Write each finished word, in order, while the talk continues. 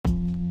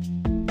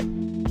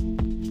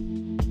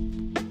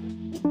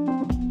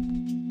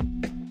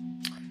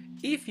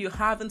If you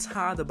haven't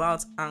heard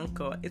about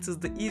Anchor, it is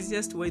the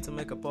easiest way to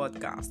make a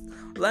podcast.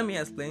 Let me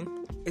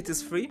explain. It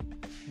is free.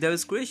 There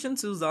is creation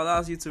tools that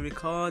allows you to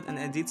record and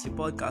edit your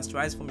podcast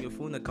right from your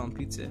phone or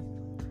computer.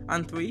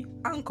 And 3,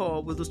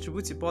 Anchor will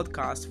distribute your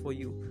podcast for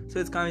you, so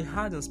it can be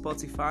heard on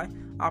Spotify,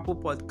 Apple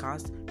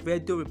Podcast,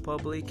 Radio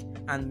Republic,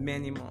 and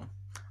many more.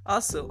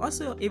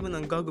 Also even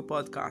on Google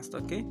Podcast,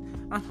 okay?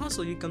 And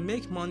also you can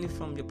make money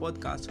from your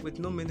podcast with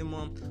no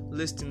minimum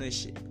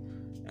listenership.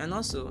 And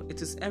also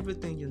it is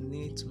everything you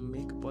need to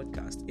make a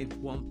podcast in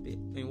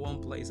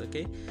one place,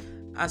 okay?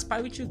 As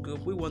Pyrochure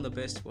Group, we want the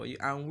best for you,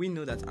 and we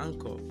know that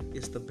Anchor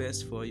is the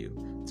best for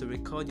you to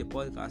record your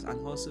podcast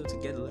and also to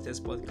get the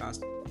latest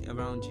podcast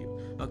around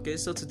you. Okay,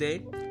 so today,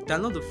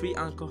 download the free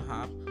Anchor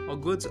app or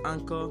go to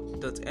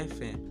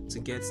anchor.fm to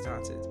get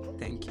started.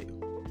 Thank you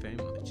very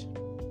much.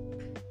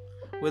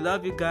 We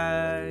love you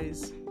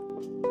guys.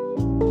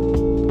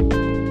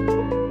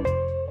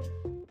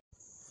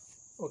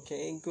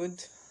 Okay,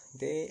 good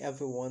day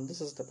everyone.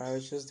 This is the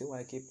Pyrochure's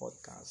DYK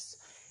podcast,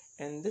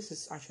 and this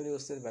is actually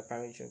hosted by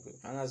Pyrochure Group.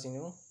 And as you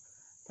know,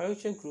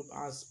 Pyrochure Group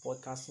has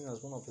podcasting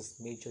as one of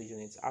its major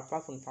units.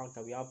 Apart from the fact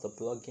that we have the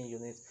blogging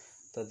unit,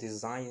 the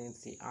design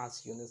unit, the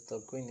arts unit,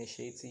 the Green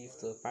Initiative,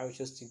 the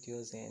Pyrochure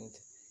Studios, and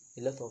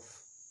a lot of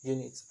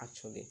units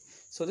actually.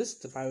 So this is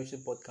the Pyrochure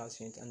podcast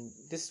unit, and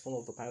this is one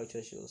of the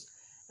Pyrochure shows.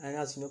 And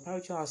as you know,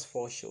 Pyrochure has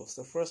 4 shows.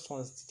 The first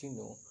one is Did You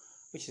Know,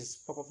 which is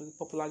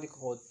popularly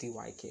called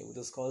DYK. We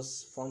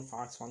discuss fun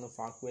facts, random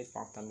fact, weird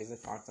fact, amazing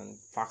fact, and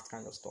fact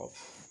kind of stuff.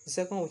 The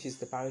second one, which is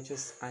the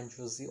Pyrochure's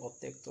Androzy or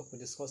Tech Talk, we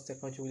discuss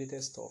technology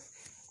related stuff,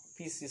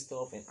 PC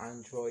stuff, and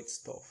Android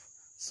stuff.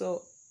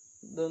 So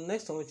the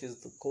next one, which is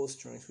the Cold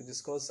Strings, we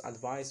discuss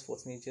advice for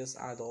teenagers,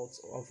 adults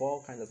of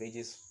all kind of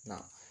ages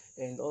now,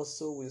 and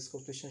also we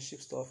discuss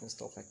relationship stuff and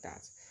stuff like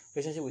that,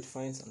 relationship with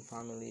friends and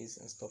families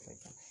and stuff like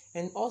that.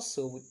 And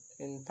also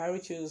in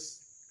Pyrochure's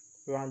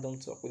Random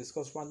Talk, we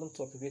discuss random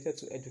topics related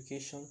to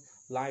education,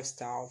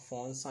 lifestyle,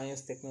 fun,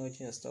 science,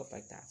 technology, and stuff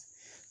like that.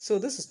 So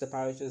this is the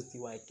Pyrochure's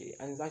DYK,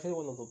 and it's actually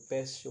one of the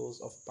best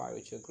shows of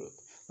Pyrochure Group.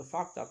 The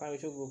fact that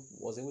Pyrochure Group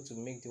was able to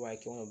make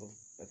DYK one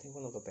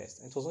of the best,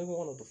 and it was only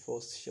one of the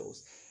first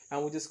shows.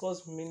 And we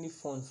discussed mainly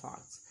fun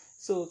facts.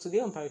 So today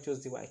on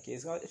Pyrochure's DYK,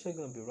 it's actually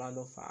going to be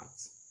random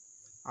facts,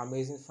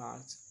 amazing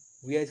facts,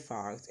 weird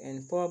facts,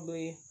 and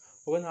probably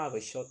we're going to have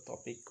a short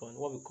topic on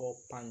what we call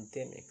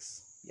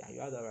pandemics. Yeah,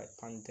 you heard that right,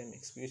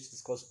 pandemics. We used to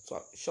discuss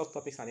short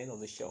topics at the end of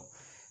the show.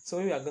 So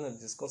maybe we are going to be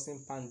discussing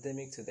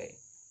pandemic today.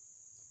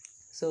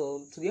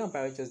 So today on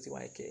Pyrochure's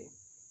DYK,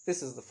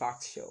 this is the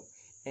fact show.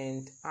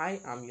 And I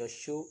am your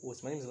show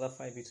host. My name is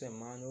Lafa Vito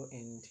Emmanuel,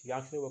 and you're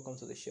actually welcome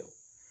to the show.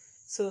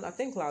 So I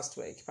think last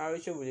week,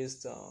 Pyrochure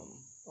released a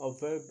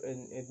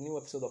new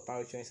episode of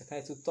Pyrochure. It's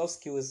titled Top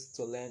Skills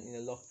to Learn in a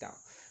Lockdown.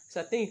 So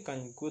I think you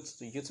can go to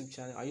the YouTube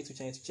channel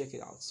to check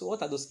it out. So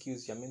what are those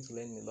skills you're meant to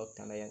learn in a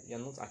lockdown that you're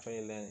not actually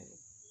learning?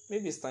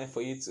 Maybe it's time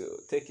for you to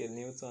take a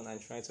new turn and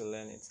try to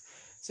learn it.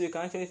 So you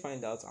can actually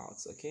find out,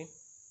 okay?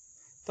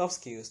 Top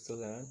skills to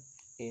learn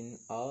in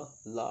a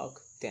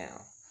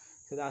lockdown.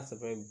 So that's a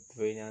very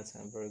brilliant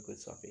and very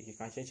good topic. You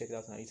can actually check it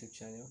out on our YouTube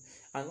channel.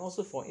 And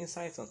also for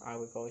insights on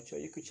agriculture,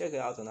 you could check it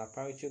out on our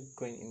Pyrochure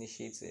Green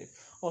Initiative.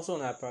 Also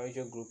on our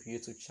Pyrochure Group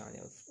YouTube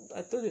channel.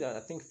 I told you that I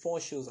think 4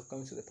 shows are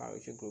coming to the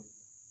Pyrochure Group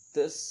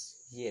this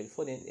year,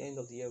 before the end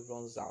of the year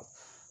runs out.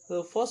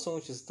 So the first one,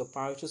 which is the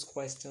Pyrochure's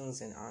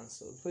questions and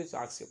answers. Please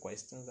ask your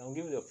questions and we'll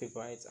give you your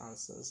favorite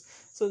answers.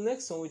 So the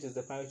next one, which is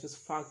the Pyrochure's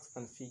facts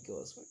and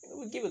figures.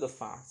 We'll give you the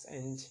facts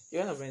and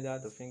you're going to render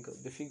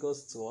the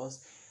figures to us.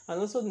 And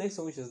also the next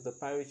one, which is the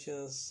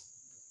Pyrochure's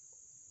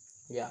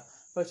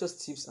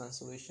tips and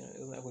solutions.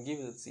 Like we'll give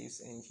you the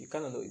tips and you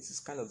kind of know it's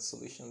kind of the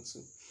solution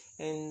too.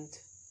 And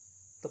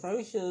the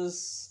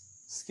Pyrochure's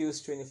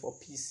skills training for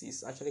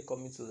PCs actually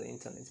coming to the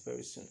internet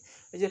very soon.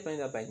 We're just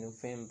planning that by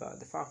November.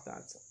 The fact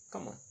that,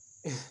 come on,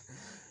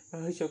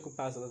 Pyrochure Group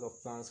has a lot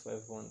of plans for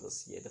everyone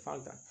this year. The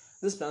fact that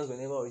these plans were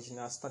never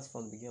original, starting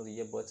from the beginning of the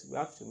year, but we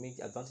have to make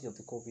advantage of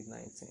the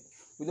COVID-19.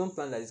 We don't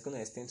plan that it's going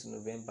to extend to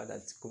November,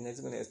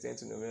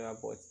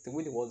 but the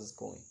way the world is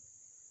going,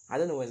 I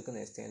don't know where it's going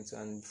to extend to,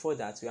 and before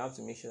that, we have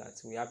to make sure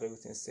that we have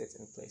everything set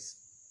in place.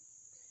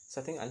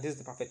 So I think, and this is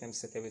the perfect time to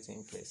set everything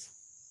in place.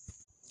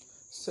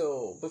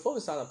 So before we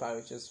start on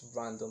Pyrochure's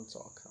Random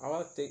Talk, I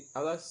would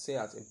like to say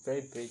that a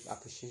very big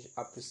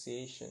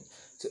appreciation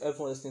to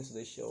everyone listening to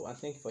the show, and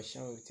thank you for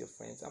sharing with your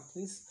friends. And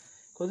please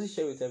continue to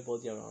share with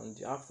everybody around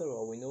you. After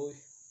all, we know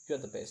you're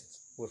the best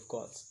we've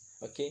got.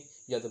 Okay,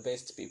 you're the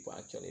best people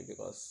actually,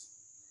 because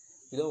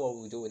we don't know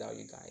what we do without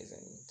you guys,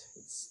 and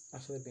it's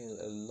actually been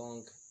a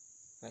long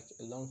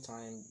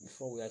time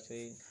before we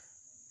actually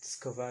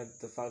discovered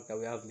the fact that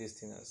we have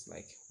listeners.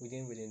 Like we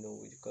didn't really know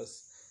it,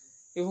 because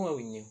even when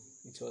we knew,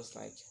 it was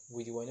like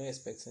we were not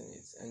expecting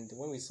it. And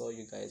when we saw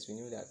you guys, we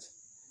knew that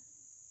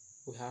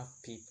we have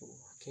people,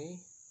 okay?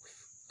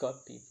 We've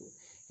got people.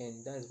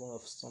 And that is one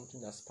of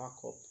something that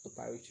sparked up the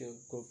Pyrochure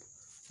Group,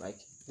 like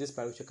this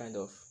Pyrochure kind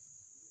of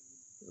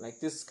like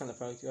this kind of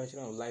prioritization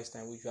of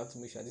lifestyle, which you have to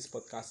make sure this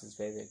podcast is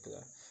very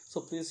regular.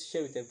 So please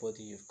share with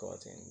everybody you've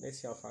got, and let's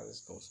see how far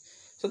this goes.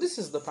 So this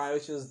is the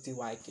Pyrochure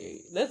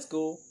DYK. Let's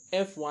go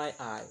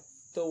FYI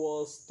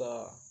towards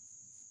the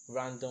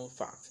random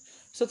fact.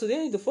 So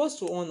today the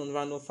first one on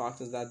random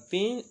fact is that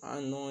being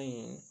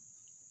annoying.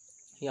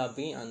 Yeah,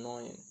 being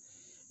annoying.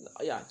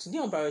 Yeah, today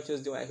on Pyrochure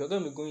DYK, we're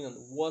gonna be going on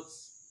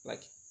what's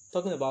like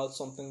talking about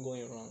something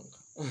going wrong.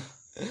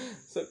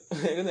 So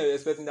you're gonna be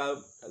expecting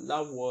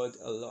that word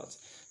a lot.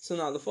 So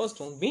now the first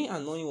one, being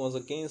annoying was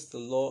against the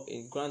law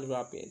in Grand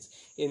Rapids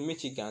in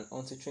Michigan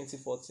until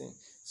 2014.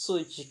 So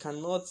you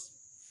cannot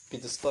be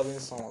disturbing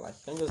someone, like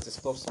you can't just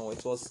disturb someone.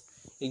 It was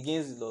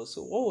against the law.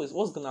 So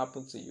what's gonna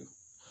happen to you?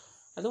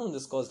 I don't want to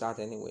discuss that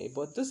anyway,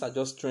 but these are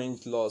just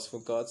strange laws, for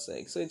God's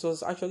sake. So it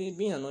was actually,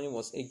 being annoying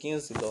was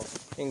against the law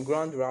in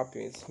Grand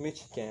Rapids,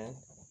 Michigan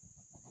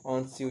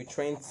until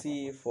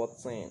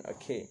 2014.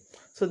 Okay,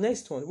 so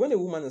next one, when a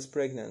woman is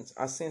pregnant,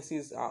 her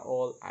senses are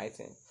all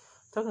heightened.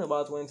 Talking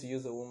about when to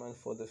use a woman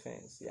for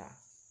defense. Yeah,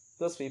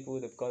 those people,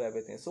 they've got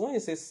everything. So when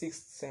you say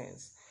sixth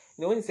sense,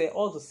 when you say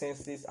all the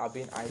senses are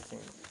being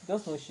heightened,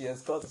 just know she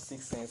has got the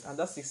sixth sense, and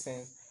that sixth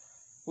sense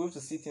will be able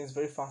to see things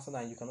very faster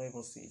than you cannot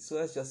even see. So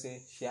let's just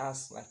say she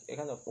has like a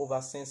kind of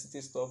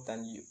oversensitive stuff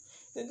than you.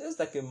 Then just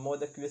like a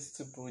mother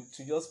curiosity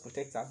to just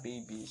protect her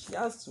baby, she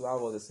has to have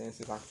all the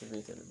senses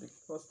activated,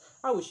 because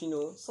how will she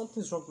know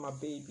something's wrong with my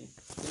baby?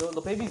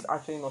 The baby is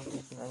actually not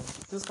eating, and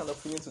this kind of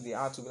feeling to the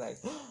heart to be like,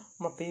 oh,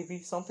 my baby,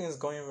 something is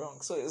going wrong.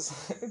 So it's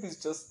maybe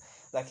it's just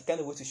like a kind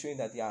of way to show you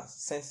that their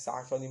senses are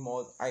actually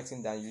more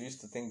heightened than you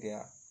used to think they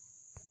are.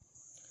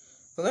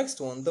 The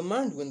next one, the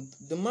man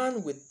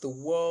with the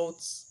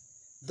world's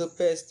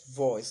best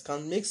voice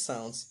can make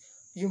sounds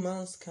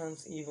humans can't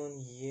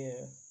even hear.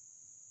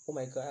 Oh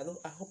my god,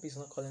 I hope he's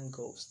not calling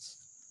ghosts.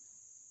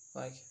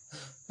 Like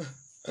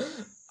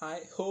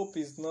I hope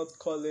he's not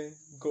calling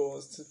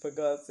ghosts, for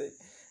God's sake.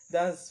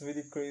 That's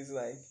really crazy.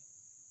 Like,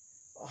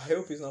 I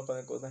hope he's not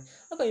calling ghosts. Like,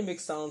 how can you make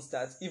sounds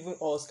that even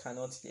us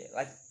cannot hear?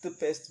 Like the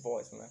best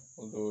voice. I'm like,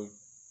 although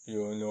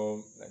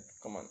like,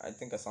 come on, I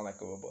think I sound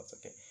like a robot.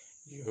 Okay,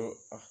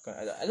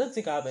 I don't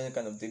think I have any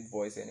kind of deep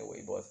voice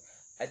anyway, but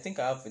I think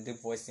I have a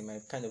deep voice in my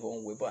kind of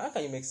own way. But how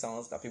can you make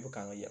sounds that people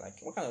cannot hear? Like,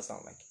 what kind of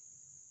sound? Like,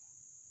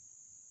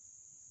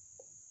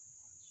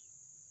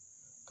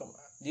 come on,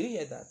 do you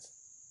hear that?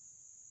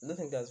 I don't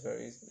think that's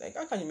very easy. Like,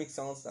 how can you make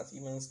sounds that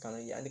humans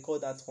cannot hear? And they call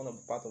that one of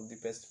the part of the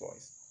best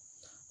voice.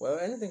 Well,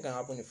 anything can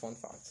happen in fun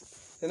fact.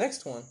 The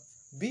next one,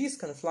 bees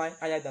can fly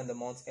higher than the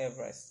Mount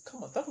Everest.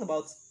 Come on, talking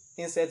about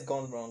insects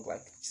gone wrong.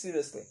 Like,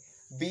 seriously,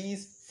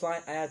 bees fly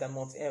higher than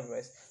Mount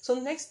Everest. So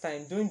next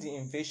time during the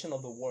invasion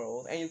of the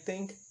world, and you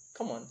think,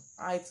 come on,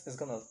 height is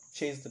gonna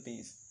chase the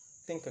bees,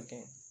 think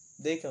again.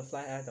 They can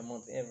fly higher than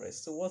Mount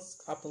Everest. So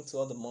what's happened to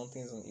all the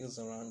mountains and hills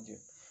around you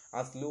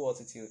at low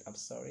altitude? I'm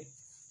sorry,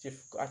 you've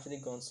actually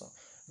got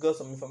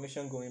some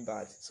information going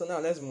bad. So now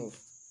let's move.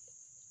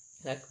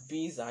 Like,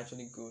 bees are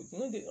actually good.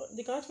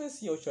 They can actually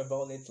see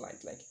ultraviolet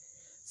light. Like,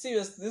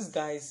 seriously, these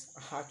guys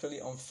are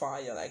actually on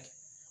fire. Like,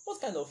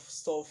 what kind of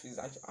stuff is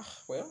actually?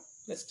 Well,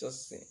 let's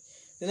just see.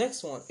 The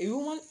next one,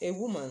 a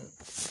woman.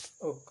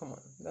 Oh, come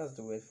on, that's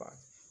the weird fact.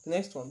 The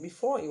next one,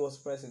 before he was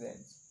president,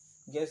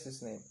 guess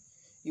his name.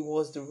 He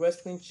was the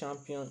wrestling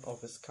champion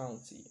of his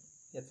county.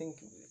 I think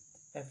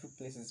every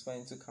place is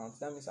fine to count.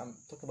 That means I'm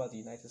talking about the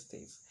United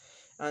States.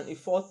 And he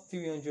fought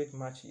 300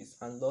 matches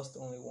and lost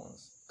only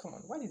once. Come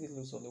on, why did he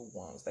lose only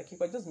once? Like,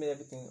 if I just made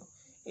everything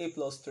A+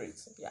 straight,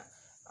 yeah.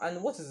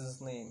 And what is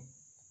his name?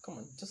 Come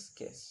on, just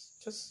guess.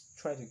 Just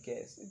try to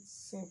guess. It's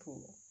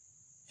simple.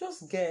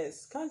 Just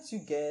guess. Can't you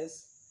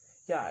guess?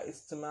 Yeah,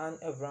 it's the man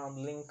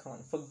Abraham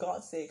Lincoln. For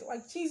God's sake,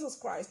 like, Jesus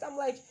Christ. I'm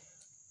like,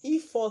 he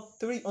fought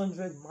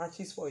 300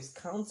 matches for his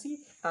county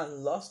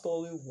and lost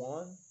only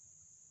one.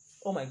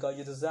 Oh my God,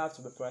 you deserve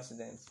to be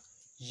president.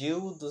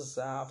 You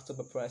deserve to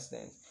be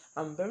president.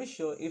 I'm very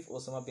sure if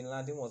Osama bin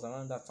Laden was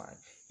around that time,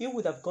 he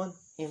would have gone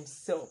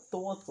himself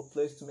towards the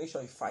place to make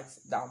sure he fights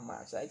that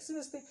match. Like,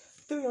 seriously,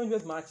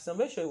 300 matches. I'm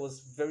very sure he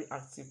was very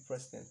active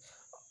president.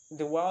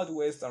 The Wild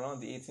West around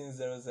the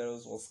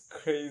 1800s was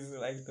crazy.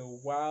 Like, the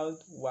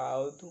Wild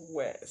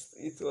West.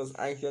 It was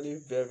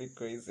actually very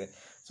crazy.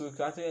 So we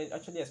could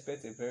actually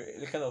expect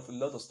a kind of a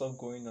lot of stuff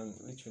going on,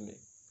 literally.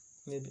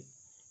 Maybe.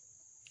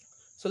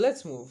 So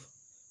let's move.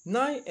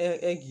 9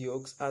 egg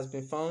yolks has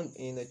been found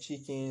in a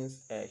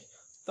chicken's egg.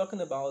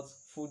 Talking about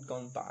food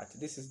gone bad,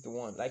 this is the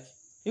one. Like,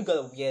 you got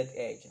a weird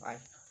egg,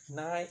 like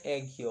 9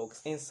 egg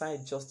yolks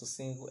inside just a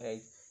single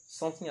egg.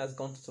 Something has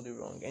gone totally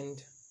wrong.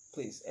 And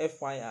please,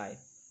 FYI,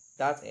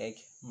 that egg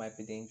might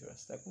be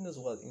dangerous. Like, who knows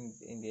what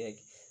in the egg?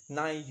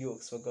 9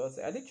 yolks, for God's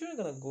sake. Are they truly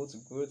gonna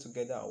grow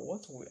together, or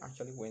what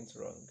actually went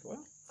wrong? Well,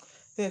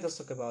 let us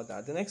talk about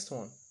that. The next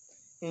one.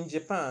 In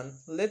Japan,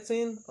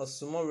 letting a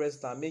sumo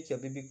wrestler make your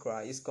baby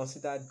cry is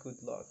considered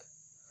good luck.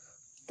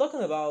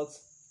 Talking about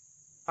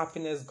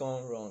happiness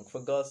gone wrong,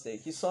 for God's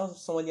sake. You saw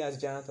somebody as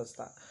giant or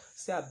star.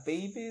 See our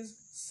babies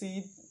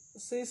say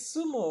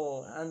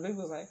sumo, and baby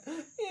was like,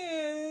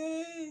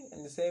 yay,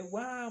 and they say,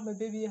 wow, my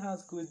baby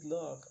has good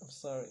luck. I'm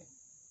sorry,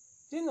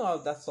 Do you know how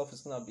that stuff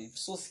is gonna be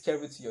so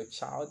scary to your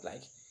child?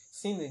 Like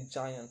seeing a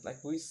giant,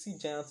 like we see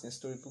giants in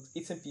storybooks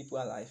eating people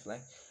alive.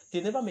 Like they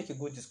never make a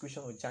good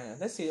description of giants.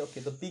 Let's say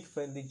okay, the big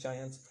friendly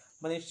giant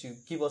managed to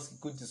give us a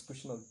good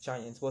description of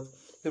giants, but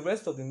the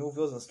rest of the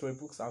novels and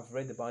storybooks I've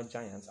read about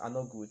giants are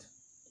not good.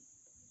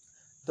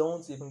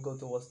 Don't even go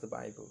towards the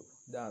Bible.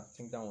 I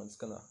think that one's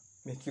gonna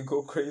make you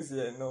go crazy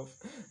enough.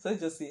 So let's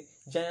just say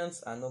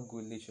giants are not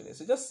good literally.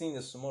 So just seeing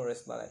a small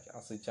wrestler like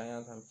as a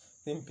giant and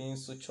them being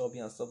so chubby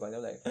and stuff like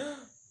that, like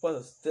what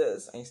is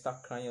this? And you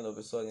start crying all of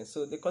a sudden.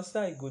 So they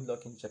consider it good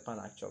luck in Japan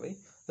actually.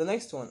 The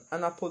next one,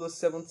 an Apollo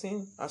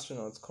 17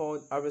 astronaut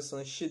called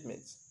Harrison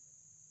Schmitt.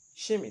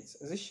 Schmitt.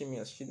 Is it Schmitt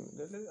or Schmitt?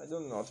 I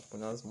don't know how to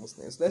pronounce most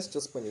names. Let's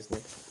just spell his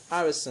name.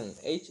 Harrison,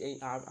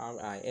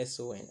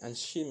 Harrison, and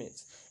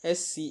Schmitt,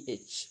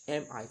 Schmitt.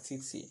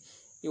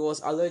 He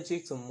was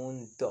allergic to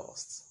moon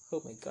dust.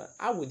 Oh my god.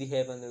 How would he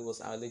ever know he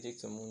was allergic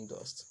to moon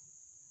dust?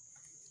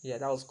 Yeah,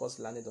 that was because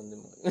he landed on the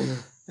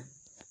moon.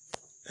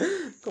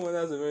 Come on,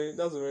 that's a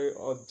very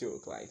odd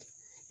joke. Like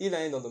he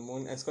landed on the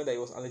moon and discovered that he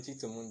was allergic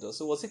to moon dust.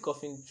 So was he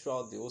coughing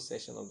throughout the whole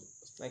session of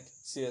like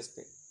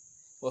seriously?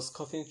 Was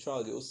coughing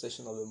throughout the whole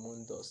session of the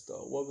moon dust?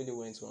 What really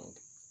went wrong?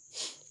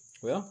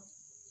 Well,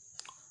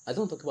 I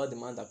don't talk about the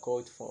man that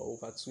coughed for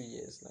over 2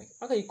 years. Like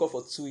how can you cough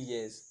for 2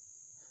 years?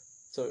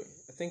 Sorry,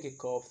 I think he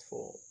coughed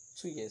for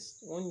 2 years,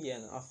 1 year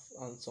and a half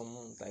and some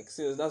months. Like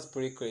seriously, that's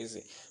pretty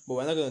crazy. But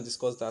we're not going to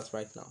discuss that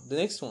right now. The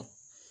next one.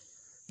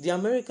 The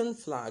American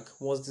flag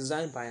was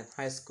designed by an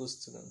high school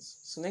student.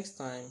 So next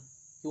time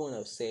you want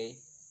to say,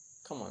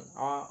 come on,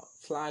 our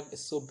flag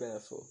is so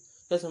beautiful.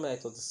 Just remember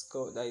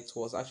that it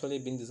was actually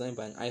being designed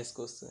by an high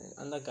school student,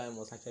 and that guy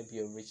must actually be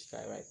a rich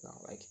guy right now.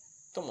 Like,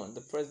 come on,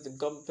 the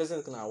president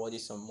is gonna award you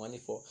some money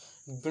for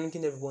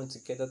bringing everyone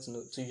together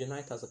to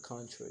unite as a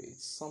country.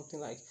 It's something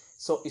like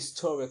so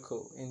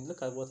historical, and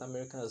look at what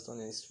America has done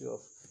in the history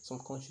of some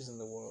countries in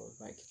the world,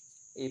 like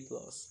A+.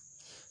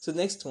 So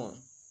next one,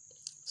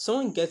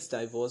 someone gets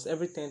divorced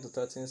every 10 to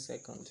 13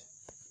 seconds.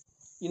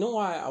 You know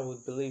why I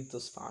would believe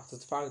this fact?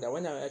 It's the fact that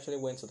when I actually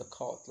went to the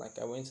court,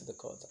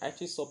 I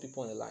actually saw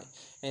people on the line.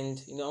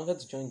 And, I wanted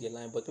to join the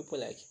line, but people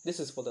like,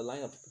 this is for the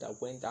line of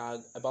people that are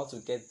about to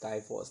get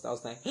divorced. I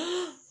was like,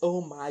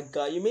 oh my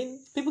god, you mean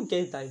people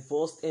get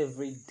divorced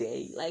every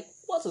day? Like,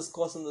 what is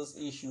causing this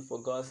issue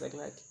for God's sake?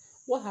 Like,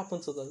 what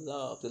happened to the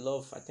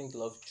love? I think the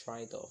love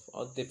dried off.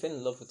 Or they fell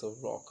in love with a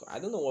rock. I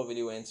don't know what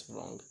really went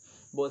wrong.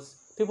 But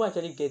people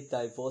actually get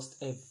divorced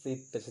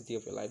every day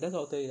of your life. That's why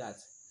I'll tell you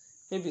that.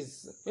 Maybe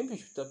we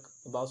should talk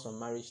about some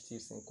marriage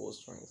tips and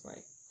co-strings.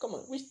 Like, come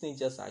on, which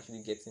teenagers are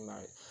actually getting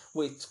married?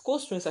 Wait,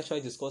 co-strings actually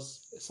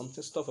discuss some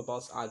stuff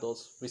about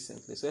adults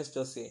recently. So let's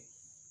just say,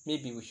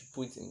 maybe we should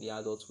put it in the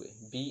adult way.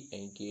 Be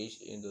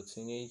engaged in the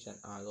teenage and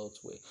adult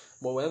way.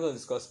 But we're not going to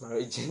discuss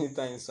marriage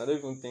anytime, so I don't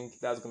even think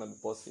that's going to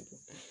be possible.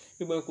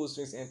 Maybe when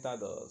co-strings enter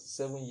the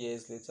 7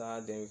 years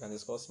later, then we can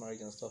discuss marriage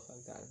and stuff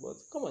like that. But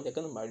come on, they're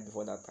going to marry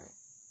before that time.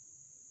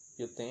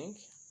 You think?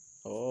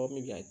 Or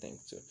maybe I think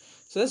too.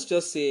 So let's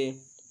just say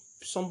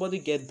somebody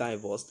get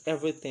divorced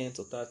every 10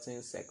 to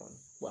 13 seconds.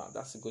 Wow,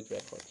 that's a good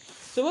record.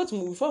 So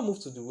before I move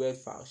to the weird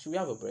fact, should we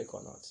have a break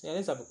or not? Yeah,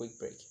 let's have a quick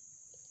break.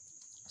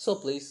 So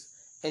please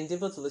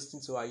endeavor to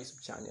listen to our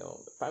YouTube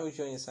channel.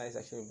 Pyrochure Inside is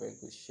actually a very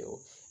good show,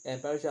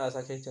 and Pyrochure has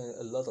actually done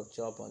a lot of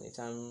job on it,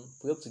 and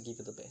we hope to give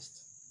you the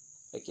best.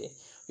 Okay,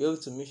 we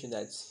hope to make sure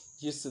that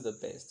you see the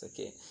best,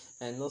 okay,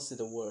 and not see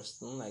the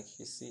worst. Like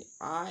you see,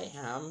 I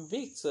am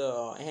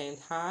Victor, and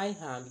I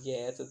am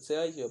here to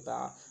tell you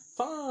about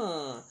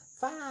fun,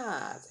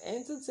 fat,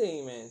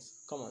 entertainment.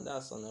 Come on,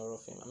 that's an horror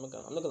film. I'm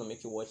not gonna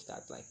make you watch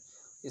that. Like,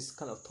 it's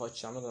kind of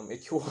touchy. I'm not gonna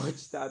make you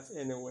watch that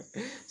anyway.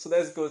 So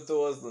let's go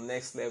towards the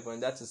next level,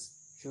 and that is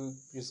through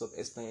use of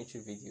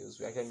explanatory videos.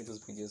 We actually make those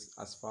videos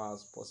as far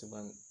as possible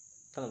and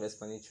kind of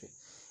explanatory.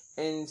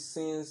 And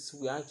since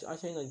we are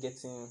actually not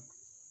getting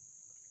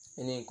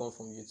any income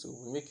from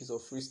YouTube, we make use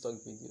of free stock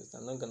videos that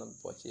are not gonna be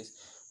purchased.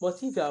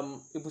 But if I'm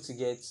able to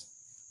get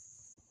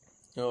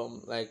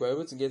like we're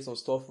able to get some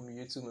stuff from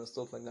YouTube and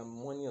stuff like that,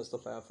 money and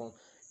stuff like that from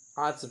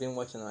ads been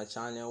watching our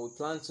channel, we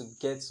plan to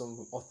get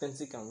some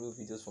authentic and real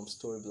videos from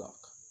Storyblock.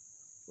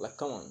 Like,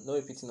 come on, no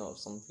repeating of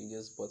some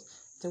videos, but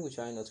I think we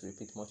try not to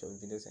repeat much of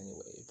the videos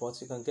anyway.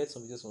 But you can get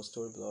some videos from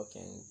Storyblock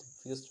and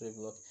Video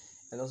Storyblock,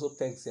 and also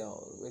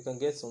Pexel. We can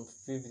get some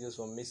free videos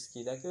from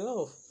Misky. Like a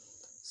lot of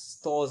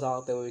stores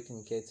out there where we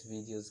can get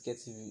videos,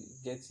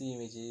 get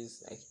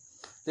images. Like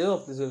there are a lot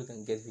of places where we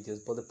can get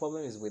videos, but the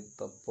problem is with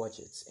the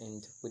budget.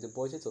 And with the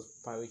budget of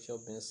Pyrochure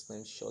being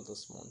slim short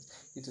this month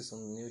due to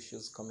some new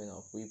shows coming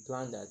up, we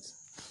plan that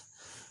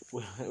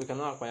we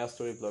cannot acquire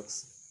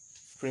Storyblocks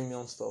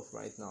premium stuff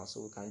right now, so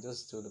we can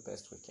just do the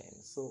best we can.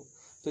 So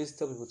please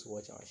tell people to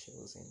watch our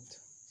shows, and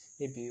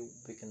maybe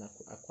we can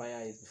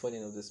acquire it before the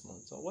end of this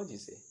month. So what do you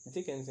say? You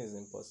think anything is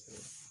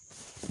impossible?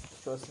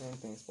 Trust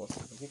anything is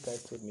possible. You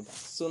guys told me that.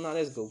 So now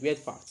let's go. Weird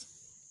fact.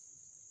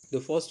 The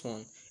first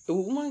one: a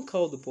woman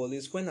called the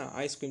police when her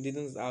ice cream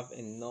didn't have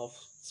enough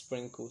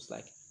sprinkles.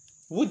 Like,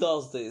 who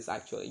does this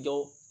actually?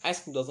 Your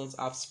ice cream doesn't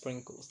have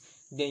sprinkles.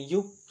 then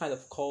you kind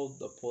of call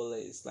the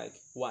police. Like,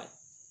 why?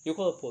 You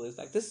call the police.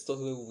 Like, this is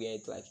totally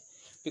weird. Like,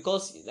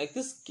 because like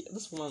this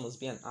woman must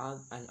be an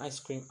ice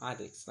cream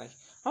addict. Like,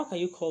 how can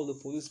you call the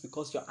police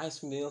because your ice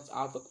cream does not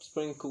have the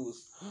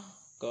sprinkles?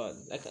 God,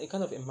 like a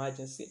kind of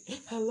emergency.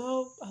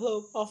 Hello,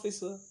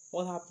 officer.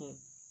 What happened?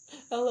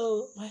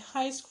 Hello, my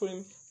ice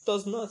cream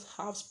does not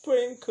have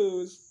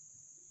sprinkles.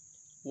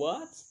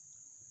 What?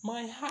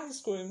 My ice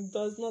cream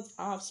does not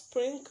have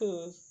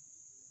sprinkles.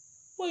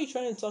 What are you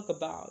trying to talk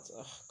about?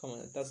 Ugh, come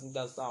on,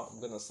 that's how I'm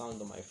gonna sound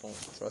on my phone.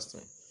 Trust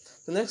me.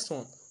 The next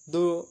one,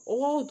 the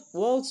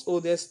world's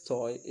oldest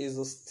toy is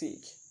a stick.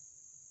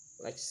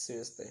 Like,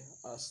 seriously,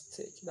 a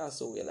stick. That's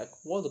so weird. Like,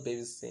 what the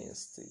babies say in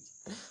stick.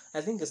 I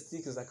think a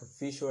stick is like a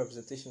visual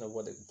representation of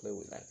what they can play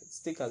with. Like, a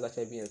stick has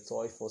actually been a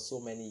toy for so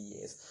many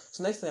years.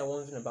 So next time you're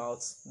wondering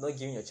about not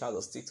giving your child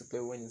a stick to play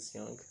when he's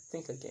young,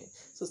 think again.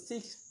 So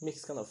stick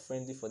makes kind of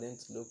friendly for them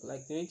to look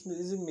like. They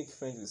easily make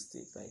friends with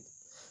stick. Like,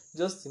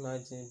 just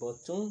imagine,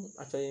 but don't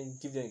actually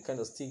give them a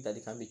kind of stick that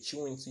they can be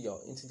chewing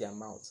into their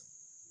mouth.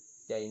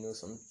 Yeah, you know,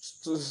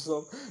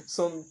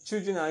 some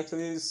children are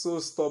actually so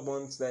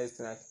stubborn to that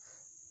extent. Like,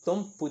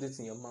 don't put it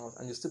in your mouth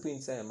and you still put it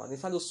inside your mouth. In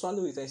fact, they'll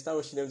swallow it and start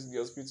rushing them to the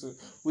hospital.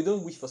 We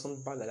don't wish for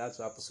something bad like that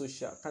to happen. So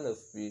kind of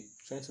be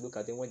trying to look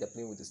at them when they're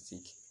playing with the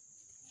stick.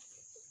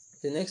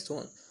 The next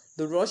one.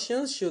 The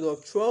Russians showed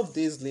up 12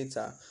 days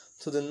later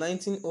to the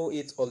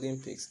 1908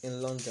 Olympics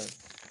in London.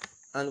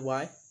 And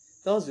why?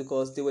 That was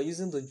because they were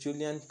using the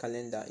Julian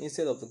calendar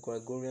instead of the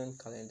Gregorian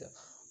calendar.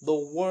 The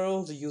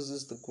world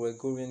uses the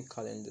Gregorian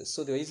calendar,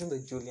 so they were using the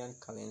Julian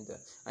calendar.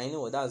 I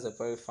know that's a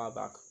very far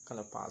back kind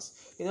of past.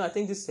 You know, I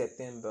think this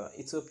September,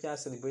 Ethiopia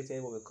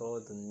celebrated what we call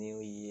the New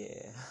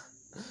Year.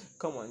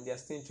 Come on, they are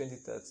still in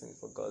 2013,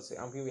 for God's sake,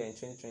 and we are in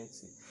 2020.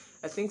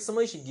 I think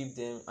somebody should give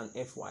them an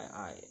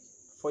FYI.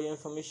 For your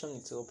information,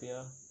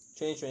 Ethiopia,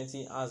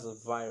 2020 has a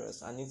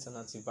virus and needs an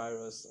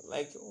antivirus.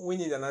 Like, we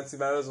need an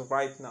antivirus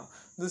right now.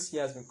 This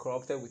year has been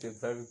corrupted with a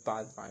very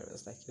bad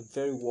virus, like a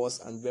very worse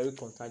and very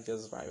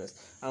contagious virus,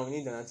 and we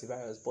need an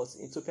antivirus. But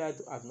Ethiopia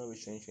have not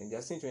reached 2020. They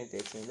are still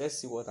 2013. Let's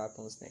see what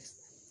happens next.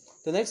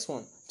 The next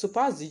one, to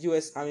pass the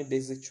US Army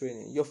basic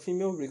training, your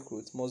female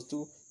recruit must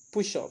do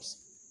push-ups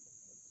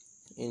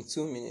in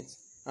 2 minutes,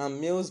 and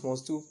males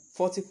must do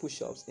 40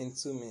 push-ups in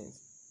 2 minutes.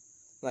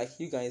 Like,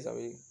 you guys are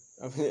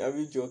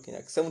really joking.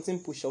 Like, 17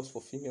 push-ups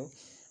for female,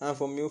 and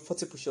for male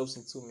 40 push-ups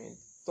in 2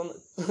 minutes.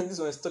 This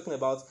one is talking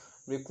about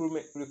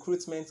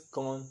recruitment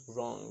gone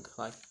wrong.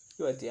 Like,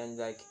 you are there, and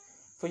like,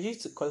 for you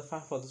to qualify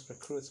for this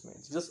recruitment,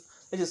 let's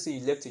just say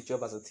you left your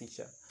job as a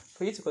teacher.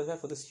 For you to qualify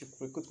for this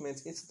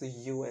recruitment into the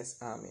US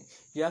Army,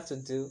 you have to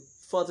do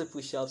 40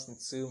 push-ups in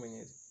 2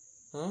 minutes.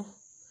 Huh?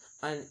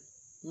 And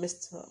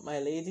my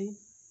lady,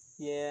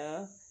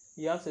 yeah,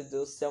 you have to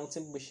do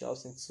 17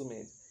 push-ups in 2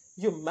 minutes.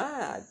 You're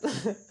mad.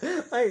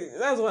 Like,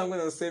 that's what I'm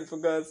gonna say, for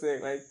God's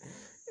sake.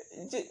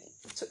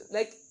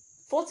 Like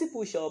 40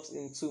 push-ups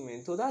in 2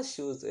 minutes. So that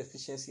shows the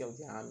efficiency of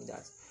the army,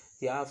 that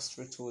they have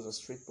strict rules and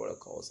strict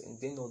protocols, and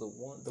they know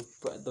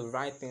the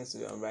right things to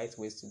do and right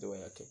ways to do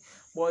it. Okay,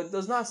 but it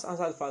does not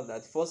answer the fact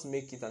that first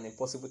make it an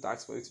impossible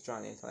task for you to try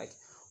and enter. Like,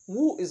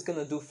 who is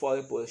gonna do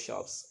 40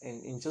 push-ups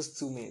in just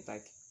 2 minutes?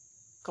 Like,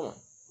 come on.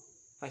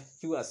 Like,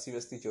 you are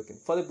seriously joking.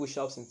 40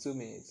 push-ups in 2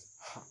 minutes.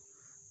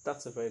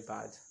 That's a very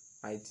bad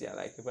idea.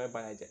 Like, a very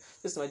bad idea.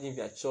 Just imagine if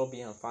you are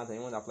chubby and fat and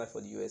you want to apply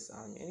for the US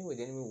Army. Anyway,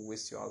 the enemy will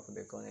waste you out with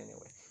the gun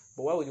anyway.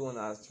 But why would you want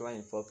to apply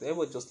in public?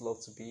 Everyone just love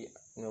to be,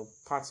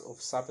 part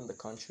of serving the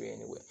country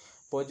anyway.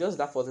 But just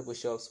that 40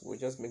 push-ups will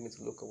just make me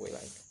to look away.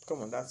 Like,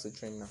 come on, that's a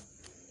dream now.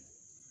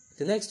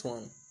 The next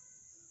one.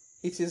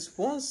 It is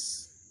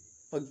once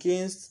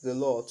against the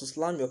law to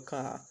slam your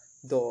car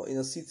door in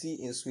a city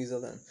in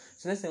Switzerland.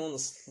 So next time you want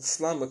to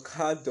slam a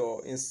car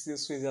door in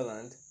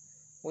Switzerland,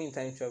 when you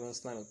time travel and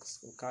slam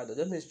a car door,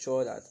 just make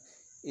sure that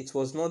it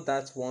was not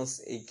that once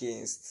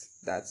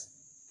against that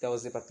there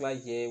was a particular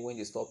year when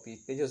they stop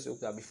it. They just hope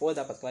that before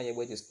that particular year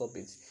when they stop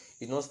it,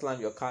 you don't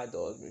slam your car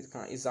door.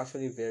 It's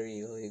actually very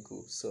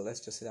illegal. So let's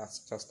just say that's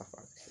just a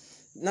fact.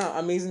 Now,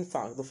 amazing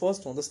fact. The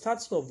first one, the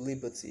Statue of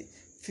Liberty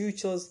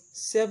features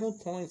 7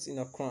 points in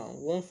a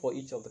crown, one for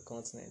each of the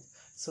continents.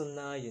 So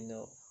now you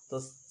know. The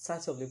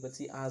Statue of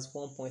Liberty has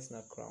 1 point in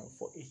a crown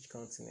for each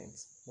continent.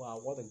 Wow,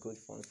 what a good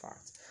fun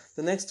fact.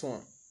 The next one.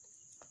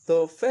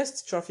 The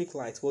first traffic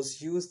light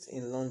was used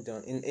in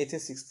London in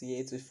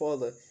 1868 before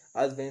the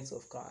advent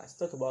of cars.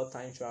 Talk about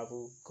time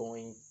travel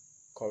going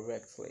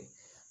correctly.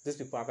 These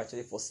people have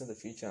actually foreseen the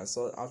future and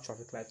saw how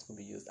traffic lights could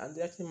be used. And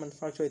they actually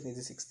manufactured it in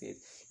 1868,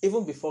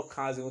 even before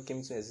cars even came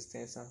into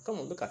existence. And come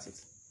on, look at it.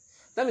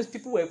 That means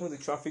people were able to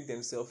traffic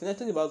themselves. And I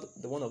told you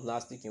about the one of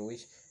last week in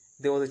which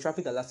there was a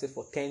traffic that lasted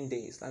for 10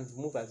 days and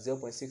moved at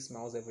 0.6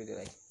 miles every day.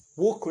 Like,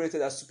 who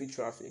created that stupid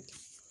traffic?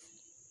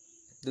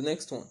 The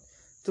next one.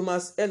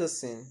 Thomas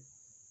Edison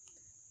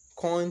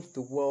coined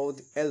the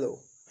word hello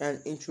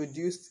and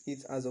introduced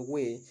it as a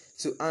way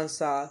to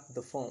answer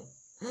the phone.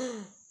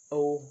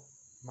 Oh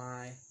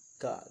my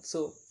God.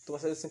 So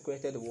Thomas Edison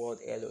created the word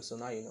hello. So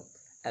now you know.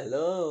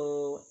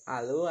 Hello,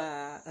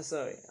 aloha,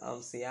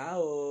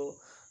 ciao.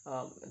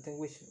 I think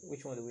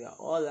which one do we are?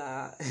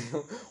 Hola.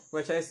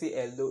 We're trying to say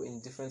hello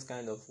in different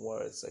kind of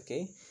words.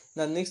 Okay.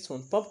 Now next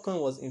one, popcorn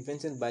was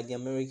invented by the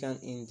American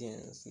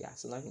Indians. Yeah,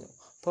 so now you know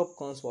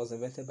popcorn was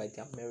invented by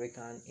the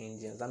American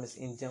Indians. That means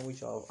Indian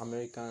which are of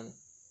American,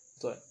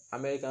 so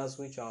Americans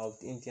which are of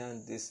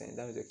Indian descent.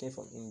 That means they came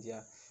from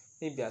India.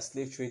 Maybe a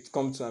slave trade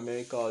come to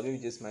America, or maybe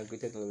just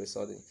migrated all of a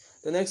sudden.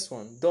 The next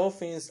one,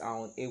 dolphins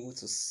are unable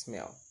to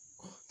smell.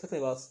 Talking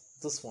about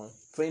this one,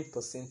 brain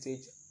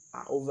percentage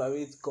are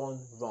overrated, gone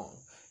wrong.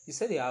 You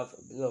said they have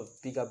a lot of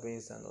bigger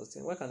brains than us.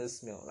 Why can't they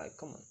smell? Like,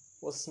 come on,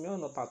 was smell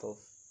not part of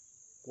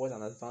what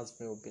an advanced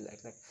brain would be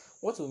like? Like,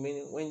 what will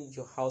mean when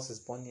your house is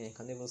burning and you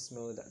can even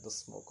smell that the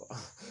smoke,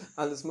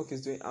 and the smoke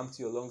is doing harm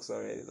to your lungs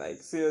already?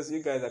 Like, seriously,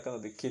 you guys are kind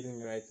of be kidding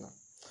me right now.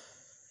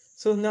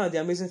 So now the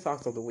amazing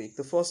fact of the week.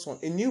 The first one: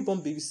 a newborn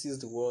baby sees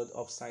the world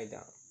upside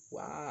down.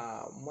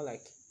 Wow, more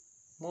like,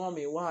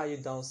 mommy, why are you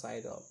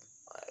downside up?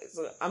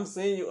 So I'm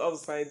saying you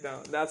upside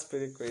down. That's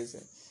pretty crazy.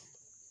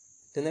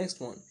 The next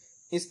one: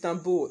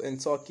 Istanbul in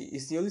Turkey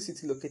is the only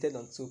city located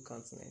on 2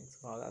 continents.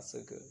 Wow, that's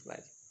so good.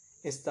 Like,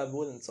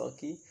 Istanbul in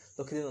Turkey,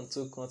 located on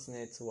 2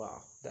 continents.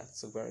 Wow,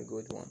 that's a very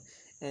good one.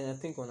 And I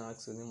think I want to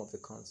ask the name of the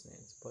continent,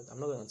 but I'm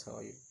not going to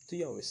tell you. Do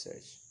your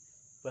research.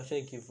 We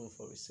actually give room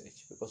for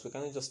research, because we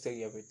cannot just tell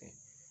you everything.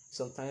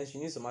 Sometimes you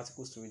need some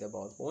articles to read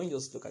about, but when you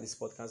just look at this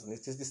podcast and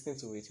just listening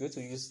to it, you have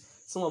to use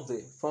some of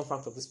the fun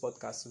facts of this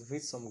podcast to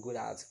read some good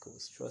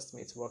articles. Trust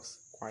me, it works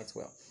quite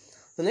well.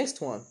 The next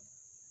one: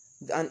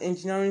 an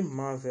engineering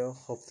marvel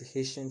of the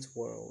ancient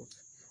world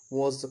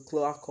was the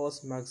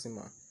Cloacus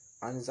Maxima,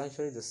 and it's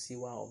actually the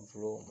sewer of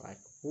Rome. Like,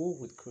 who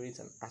would create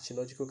an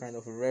archaeological kind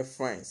of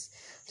reference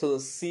to the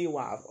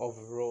sewer of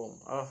Rome?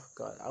 Oh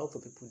God, I hope the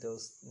people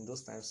in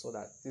those times saw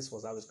that this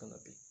was how it's gonna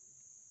be.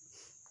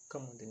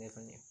 Come on, they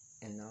never knew,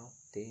 and now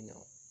they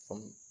know.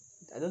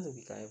 I don't think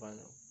we can ever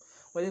know.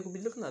 Well, they could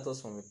be looking at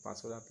us from a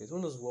particular place.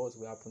 Who knows what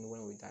will happen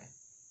when we die?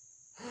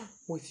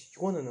 Wait,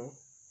 you wanna know?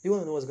 You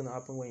wanna know what's gonna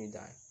happen when you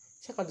die?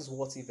 Check out this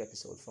What If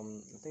episode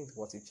from, I think, the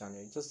What If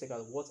channel. Just check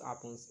out what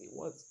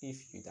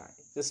if you die.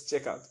 Just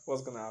check out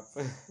what's gonna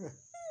happen.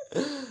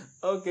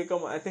 Okay,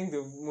 come on. I think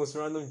the most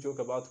random joke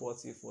about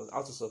What If was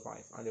how to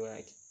survive, and they were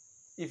like,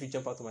 if you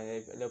jump out of my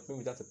airplane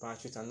without a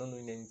parachute and not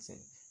knowing anything.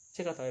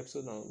 Check out our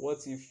episode on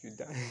What If You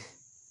Die.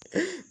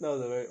 That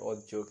was a very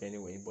odd joke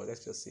anyway, but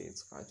let's just say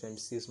it's actually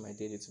saves my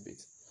day a little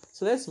bit.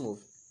 So let's move.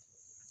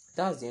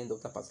 That's the end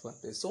of that particular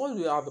place. So what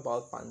do we have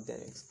about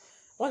pandemics?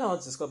 What I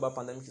want to discuss about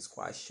pandemic is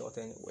quite short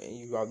anyway.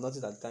 You have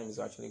noticed that time is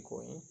actually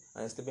going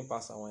and it's slipping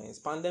past our hands.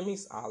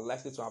 Pandemics are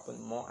likely to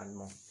happen more and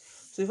more.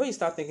 So before you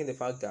start thinking the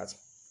fact that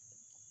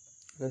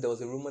there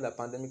was a rumor that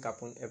pandemic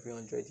happened every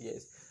 100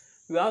 years,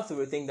 we have to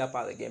rethink that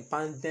part again.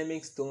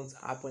 Pandemics don't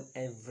happen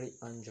every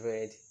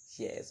 100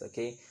 years,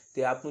 okay?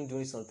 They happen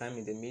during some time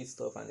in the mid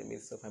stuff, but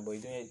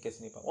you don't get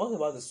any part. What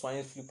about the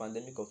swine flu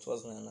pandemic of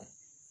 2009?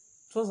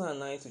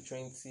 2009 to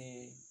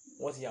 20,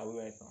 what year are we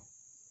right now?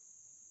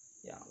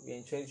 Yeah, we're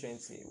in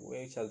 2020,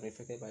 which has been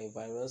affected by a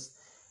virus.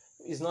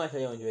 It's not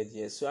actually 100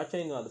 years. So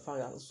actually, the fact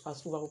that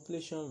as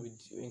population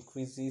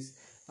increases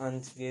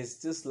and there's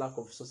this lack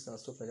of resources and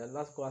stuff like that,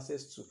 lack of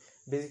access to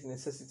basic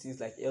necessities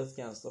like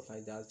healthcare and stuff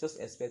like that, just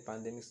expect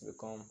pandemics to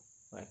become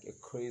like a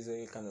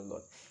crazy kind of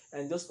lot.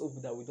 And just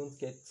hope that we don't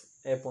get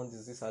airborne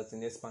disease as the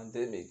next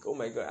pandemic. Oh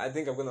my God, I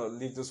think I'm gonna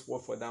leave this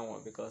word for that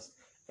one, because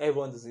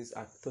airborne disease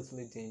are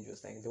totally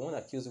dangerous. Like the one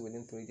that kills you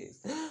within 3 days.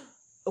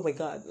 Oh my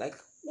God, like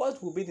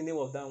what will be the name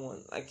of that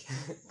one? Like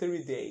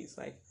 3 days.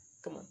 Like,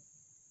 come on.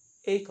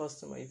 Hey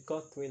customer, you've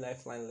got 3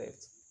 lifeline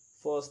left.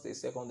 First day,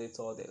 second day,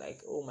 third day.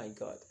 Like, oh my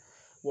God.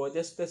 Well,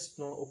 let's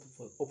not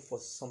hope for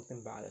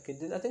something bad. Okay,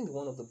 I think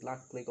one of the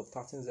Black Plague of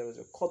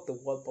 1300 cut the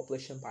world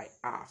population by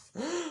half.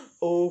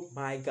 Oh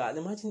my God.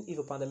 Imagine if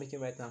a pandemic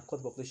came right now and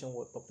cut the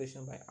world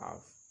population by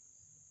half.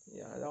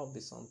 Yeah, that would be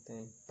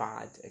something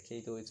bad.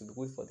 Okay, though it would be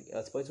good for the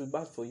earth, but it would be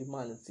bad for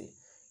humanity.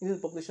 You need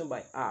the population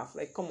by half.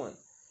 Like, come on.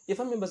 Your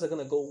family members are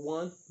gonna go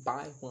one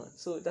by one,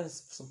 so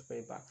that's something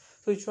very bad.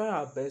 So we try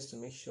our best to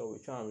make sure we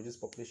try and reduce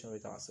population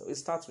rate ourselves. It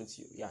starts with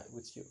you,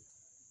 with you.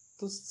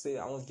 Don't say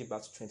I want to give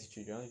back to 20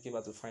 children, I want to give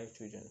back to 5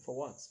 children. For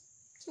what?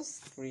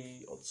 Just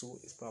 3 or 2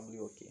 is probably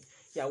okay.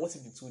 Yeah, what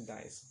if the 2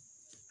 dies?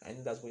 I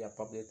know that's what you're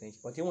probably thinking,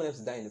 but you want them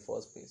to die in the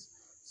first place.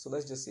 So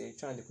let's just say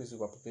try and decrease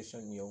your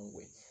population in your own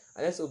way,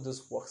 and let's hope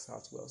this works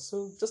out well.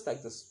 So just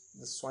like the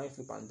swine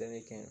flu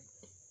pandemic and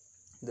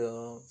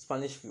the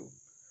Spanish flu.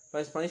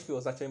 But Spanish flu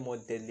was actually more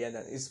deadlier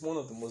than it's one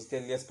of the most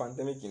deadliest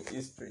pandemic in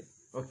history.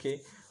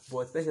 Okay,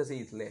 but let's just say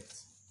it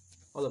left.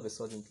 All of a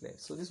sudden it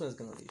left. So this one is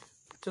gonna leave.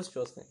 Just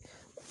trust me.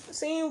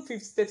 Saying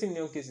 30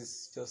 million cases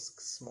is just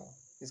small.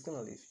 It's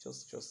gonna leave.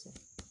 Just trust me.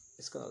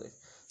 It's gonna leave.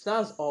 So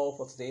that's all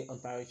for today on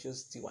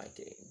Pyrochure's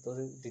DYK.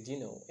 Did you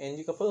know? And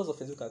you can follow us on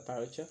Facebook at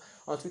Pyrochure,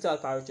 on Twitter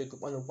at Pyrochure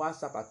Group, on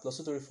WhatsApp at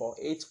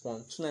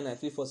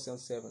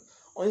 +23481299347,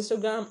 on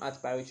Instagram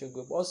at Pyrochure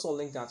Group, also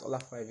linked at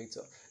Olafai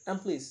Victor. And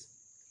please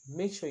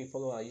make sure you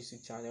follow our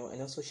YouTube channel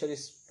and also share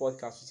this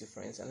podcast with your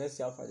friends, and let's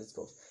see how far this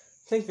goes.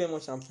 Thank you very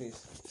much, and please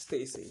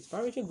stay safe.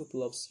 Pyrochure Group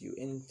loves you,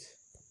 and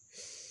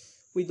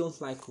We don't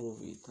like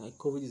COVID. Like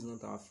COVID is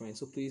not our friend,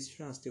 so please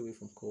try and stay away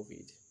from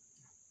COVID.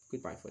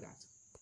 Goodbye for that.